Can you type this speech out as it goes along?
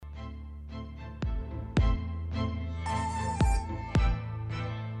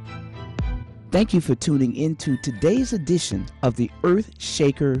Thank you for tuning into today's edition of the Earth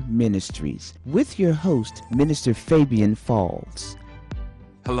Shaker Ministries with your host, Minister Fabian Falls.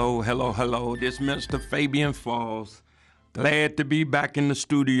 Hello. This is Minister Fabian Falls. Glad to be back in the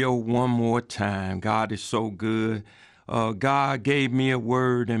studio one more time. God is so good. God gave me a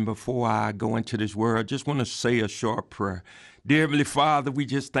word, and before I go into this word, I just want to say a short prayer. Dear Heavenly Father, we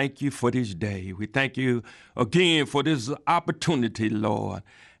just thank you for this day. We thank you again for this opportunity, Lord.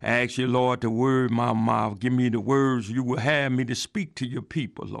 I ask you, Lord, to word my mouth. Give me the words you will have me to speak to your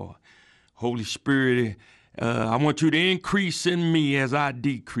people, Lord. Holy Spirit, I want you to increase in me as I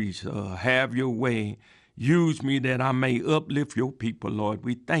decrease. Have your way. Use me that I may uplift your people, Lord.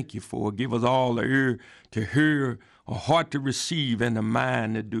 We thank you for it. Give us all the ear to hear, a heart to receive, and a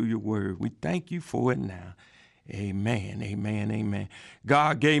mind to do your word. We thank you for it now. Amen.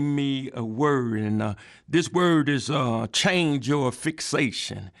 God gave me a word, and this word is change your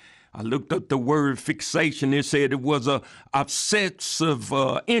fixation. I looked up the word fixation. It said it was a obsessive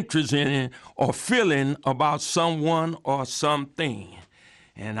interest in or feeling about someone or something.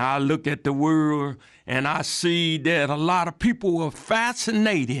 And I look at the word, and I see that a lot of people are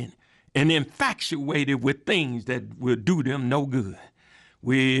fascinated and infatuated with things that will do them no good.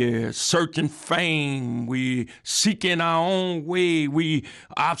 We're searching fame. We're seeking our own way. We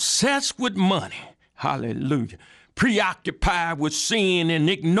are obsessed with money. Hallelujah. Preoccupied with sin and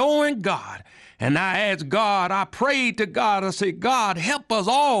ignoring God. And I asked God, I prayed to God. I said, God, help us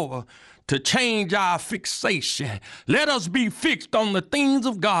all to change our fixation. Let us be fixed on the things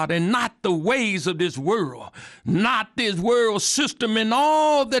of God and not the ways of this world, not this world system and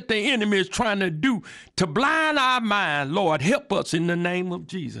all that the enemy is trying to do to blind our mind. Lord, help us in the name of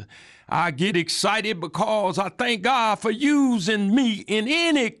Jesus. I get excited because I thank God for using me in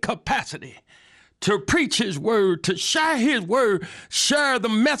any capacity to preach his word, to share his word, share the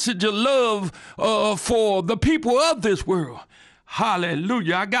message of love for the people of this world.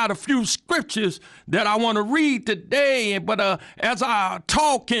 Hallelujah. I got a few scriptures that I want to read today, but as I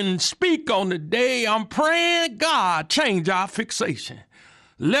talk and speak on the day, I'm praying God change our fixation.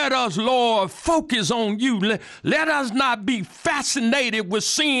 Let us, Lord, focus on you. Let us not be fascinated with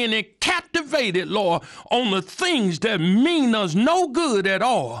sin and captivated, Lord, on the things that mean us no good at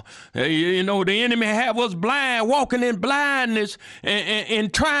all. You know, the enemy have us blind, walking in blindness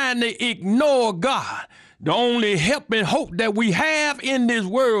and trying to ignore God. The only help and hope that we have in this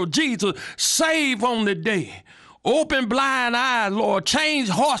world, Jesus, save on the day. Open blind eyes, Lord. Change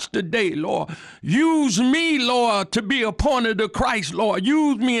hearts today, Lord. Use me, Lord, to be appointed to Christ, Lord.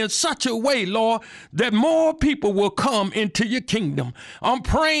 Use me in such a way, Lord, that more people will come into your kingdom. I'm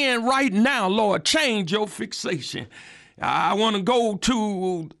praying right now, Lord, change your fixation. I want to go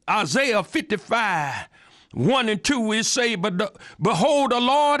to Isaiah 55. 1 and 2, it say, but behold, the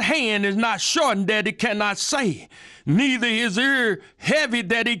Lord's hand is not shortened that it cannot save, neither his ear heavy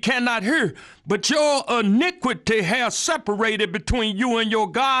that he cannot hear. But your iniquity has separated between you and your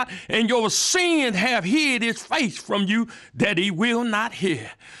God, and your sin have hid his face from you that he will not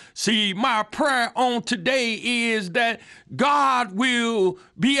hear. See, my prayer on today is that God will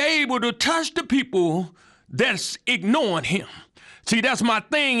be able to touch the people that's ignoring him. See, that's my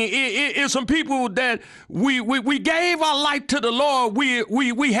thing. It's some people that we gave our life to the Lord.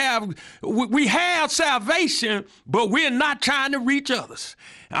 We have salvation, but we're not trying to reach others.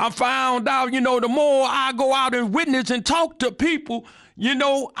 I found out, the more I go out and witness and talk to people,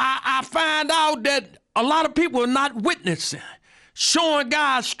 I find out that a lot of people are not witnessing, showing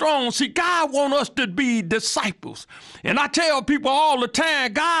God strong. See, God wants us to be disciples. And I tell people all the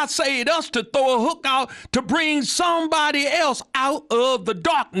time, God saved us to throw a hook out to bring somebody else out of the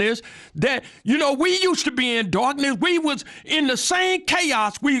darkness that, we used to be in darkness. We was in the same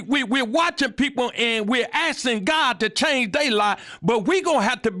chaos. We're watching people and we're asking God to change their life, but we're going to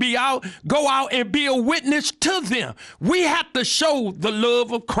have to go out and be a witness to them. We have to show the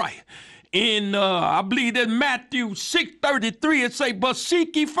love of Christ. In, I believe that Matthew 6:33, it say, but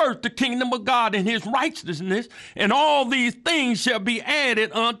seek ye first the kingdom of God and his righteousness, and all these things shall be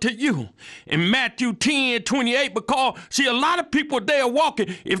added unto you. In Matthew 10:28, because, see, a lot of people, they are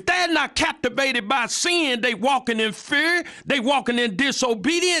walking, if they're not captivated by sin, they walking in fear, they walking in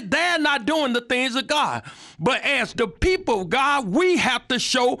disobedience, they're not doing the things of God. But as the people of God, we have to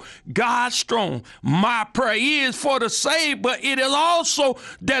show God strong. My prayer is for the saved, but it is also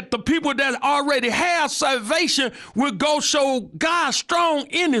that the people that already have salvation will go show God strong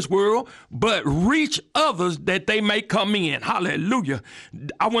in this world, but reach others that they may come in. Hallelujah.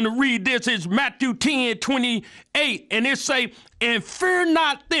 I want to read this. It's Matthew 10:28, and it say, and fear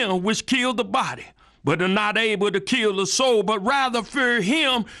not them which kill the body, but are not able to kill the soul, but rather fear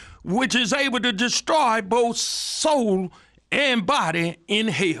him which is able to destroy both soul and body in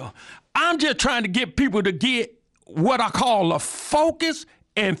hell. I'm just trying to get people to get what I call a focus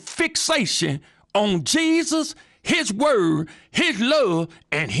and fixation on Jesus, his word, his love,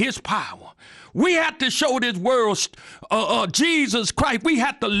 and his power. We have to show this world Jesus Christ. We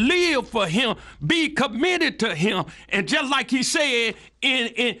have to live for him, be committed to him. And just like he said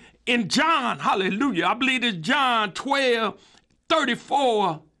in John, hallelujah, I believe it's John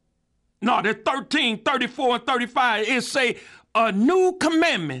 12:34. No, that's 13:34 and 35. It say, a new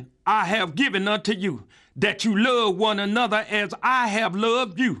commandment I have given unto you, that you love one another as I have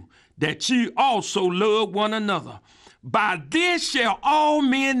loved you, that ye also love one another. By this shall all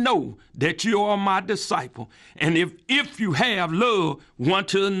men know that you are my disciple, and if you have love one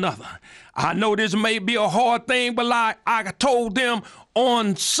to another. I know this may be a hard thing, but like I told them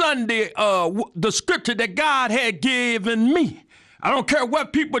on Sunday, the scripture that God had given me. I don't care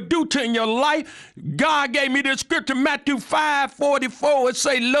what people do to in your life. God gave me this scripture, Matthew 5:44. It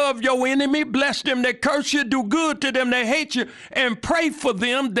say, love your enemy, bless them that curse you, do good to them that hate you, and pray for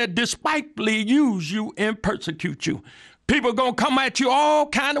them that despitefully use you and persecute you. People going to come at you all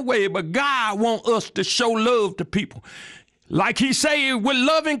kind of ways, but God wants us to show love to people. Like he say, with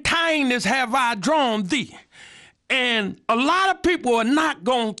loving kindness have I drawn thee. And a lot of people are not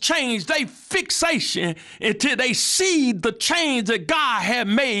going to change their fixation until they see the change that God had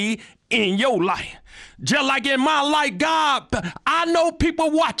made in your life. Just like in my life, God, I know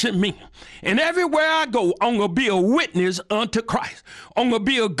people watching me. And everywhere I go, I'm going to be a witness unto Christ. I'm going to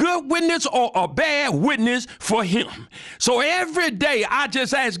be a good witness or a bad witness for him. So every day I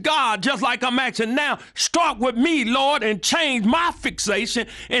just ask God, just like I'm asking now, start with me, Lord, and change my fixation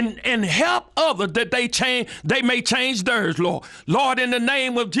and help others that they may change theirs, Lord. Lord, in the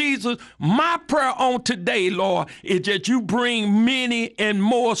name of Jesus, my prayer on today, Lord, is that you bring many and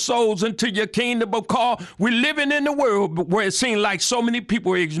more souls into your kingdom, because we're living in a world where it seems like so many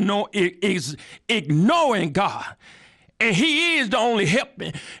people are ignoring God. And he is the only help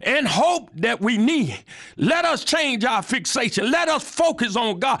and hope that we need. Let us change our fixation. Let us focus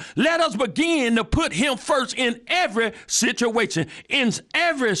on God. Let us begin to put him first in every situation, in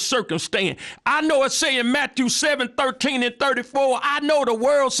every circumstance. I know it say in Matthew 7:13 and 34, I know the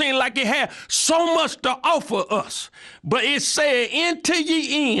world seems like it has so much to offer us. But it said, enter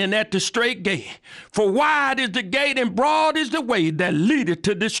ye in at the straight gate. For wide is the gate and broad is the way that leadeth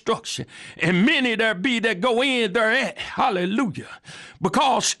to destruction. And many there be that go in thereat. Hallelujah.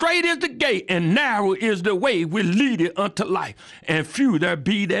 Because straight is the gate and narrow is the way which leadeth unto life. And few there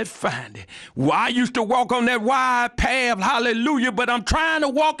be that find it. Well, I used to walk on that wide path. Hallelujah. But I'm trying to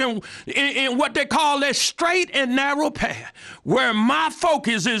walk in what they call that straight and narrow path, where my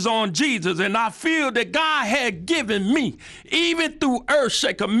focus is on Jesus. And I feel that God had given me, even through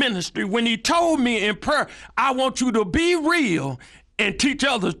Earthshaker Ministry, when he told me in prayer, I want you to be real and teach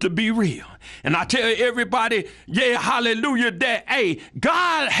others to be real. And I tell everybody, yeah, hallelujah, that, hey,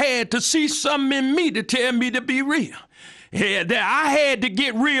 God had to see something in me to tell me to be real. Yeah, that I had to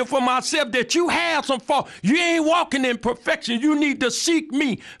get real for myself, that you have some fault. You ain't walking in perfection. You need to seek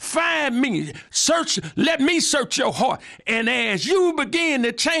me, find me, search, let me search your heart. And as you begin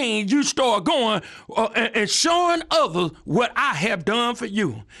to change, you start going and showing others what I have done for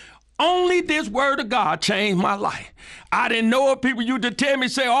you. Only this word of God changed my life. I didn't know it. People used to tell me,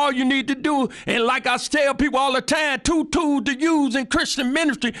 say, all you need to do, and like I tell people all the time, 2 tools to use in Christian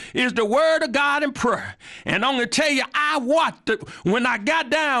ministry is the word of God and prayer. And I'm going to tell you, I watched it when I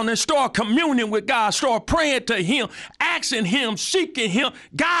got down and started communing with God, started praying to him, asking him, seeking him.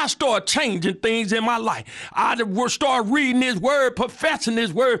 God started changing things in my life. I started reading his word, professing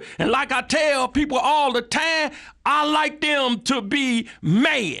his word. And like I tell people all the time, I like them to be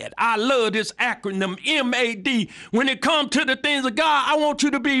mad. I love this acronym, MAD. When it comes to the things of God, I want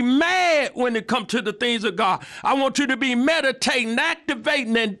you to be mad when it comes to the things of God. I want you to be meditating,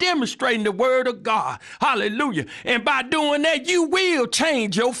 activating, and demonstrating the word of God. Hallelujah. And by doing that, you will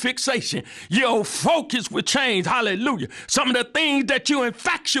change your fixation. Your focus will change. Hallelujah. Some of the things that you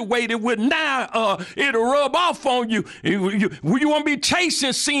infatuated with now, it'll rub off on you. You won't be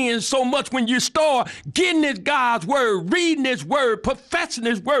chasing sin so much when you start getting this God's word, reading his word, professing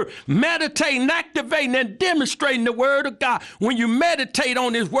his word, meditating, activating, and demonstrating the word of God. When you meditate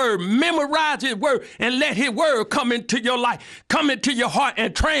on his word, memorize his word, and let his word come into your life, come into your heart,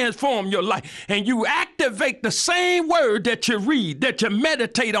 and transform your life. And you activate activate the same word that you read, that you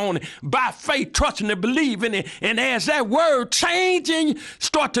meditate on it by faith, trusting and believing it. And as that word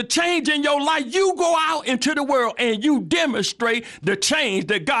start to change in your life, you go out into the world and you demonstrate the change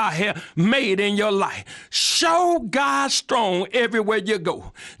that God has made in your life. Show God strong everywhere you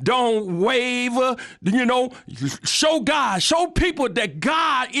go. Don't waver, show people that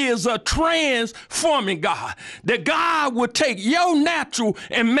God is a transforming God, that God will take your natural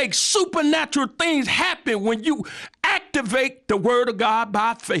and make supernatural things happen when you activate the word of God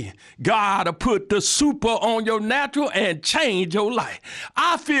by faith. God will put the super on your natural and change your life.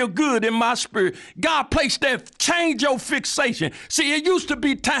 I feel good in my spirit. God placed that change your fixation. See, it used to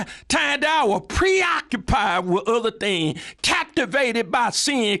be time that I was preoccupied with other things, captivated by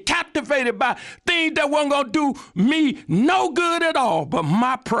sin, captivated by things that weren't going to do me no good at all. But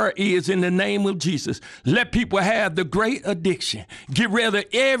my prayer is, in the name of Jesus, let people have the great addiction. Get rid of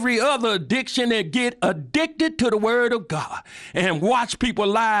every other addiction and get addicted to the word of God and watch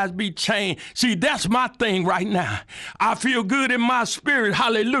people's lives be changed. See, that's my thing right now. I feel good in my spirit.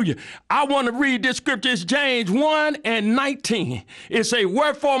 Hallelujah. I want to read this scripture. It's James 1:19. It says,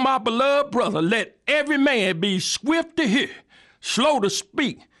 wherefore, my beloved brother, let every man be swift to hear, slow to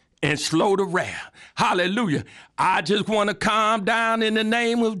speak, and slow to wrath. Hallelujah. I just want to calm down in the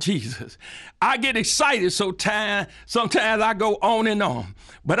name of Jesus. I get excited sometimes I go on and on.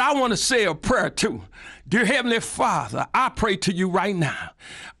 But I want to say a prayer too. Dear Heavenly Father, I pray to you right now.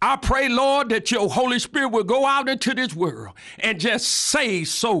 I pray, Lord, that your Holy Spirit will go out into this world and just save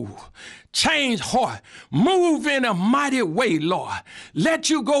souls, change heart, move in a mighty way, Lord. Let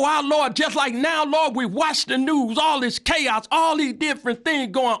you go out, Lord, just like now, Lord, we watch the news, all this chaos, all these different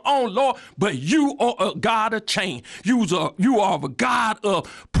things going on, Lord, but you are a God of change. You are a God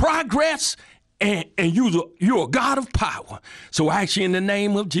of progress, and you're a God of power. So I ask you in the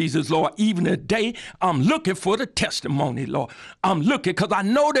name of Jesus, Lord, even today, I'm looking for the testimony, Lord. I'm looking because I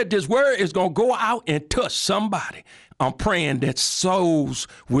know that this word is going to go out and touch somebody. I'm praying that souls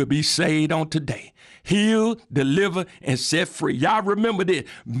will be saved on today. Healed, delivered, and set free. Y'all remember this.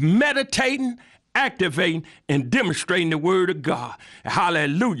 Meditating, activating, and demonstrating the word of God.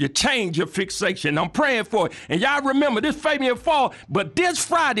 Hallelujah. Change your fixation. I'm praying for it. And y'all remember this Fabian Fall, but this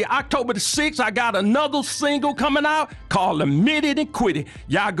Friday, October the 6th, I got another single coming out called Admit It and Quit It.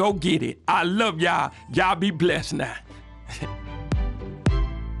 Y'all go get it. I love y'all. Y'all be blessed now.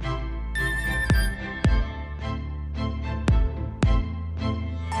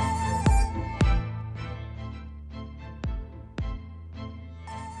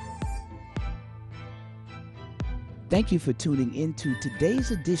 Thank you for tuning into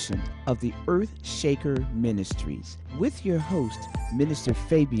today's edition of the Earth Shaker Ministries with your host, Minister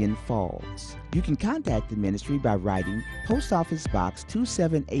Fabian Falls. You can contact the ministry by writing Post Office Box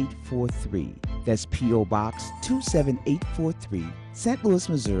 27843. That's P.O. Box 27843, St. Louis,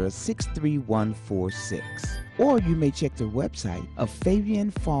 Missouri 63146. Or you may check the website of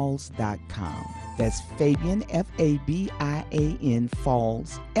FabianFalls.com. That's Fabian, Fabian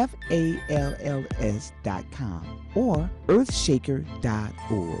Falls, FALLS.com. Or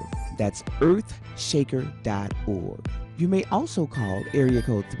earthshaker.org. That's earthshaker.org. You may also call area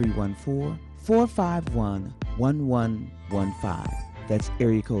code 314-451-1115. That's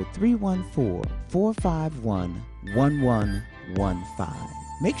area code 314-451-1115.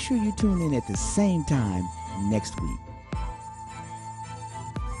 Make sure you tune in at the same time next week.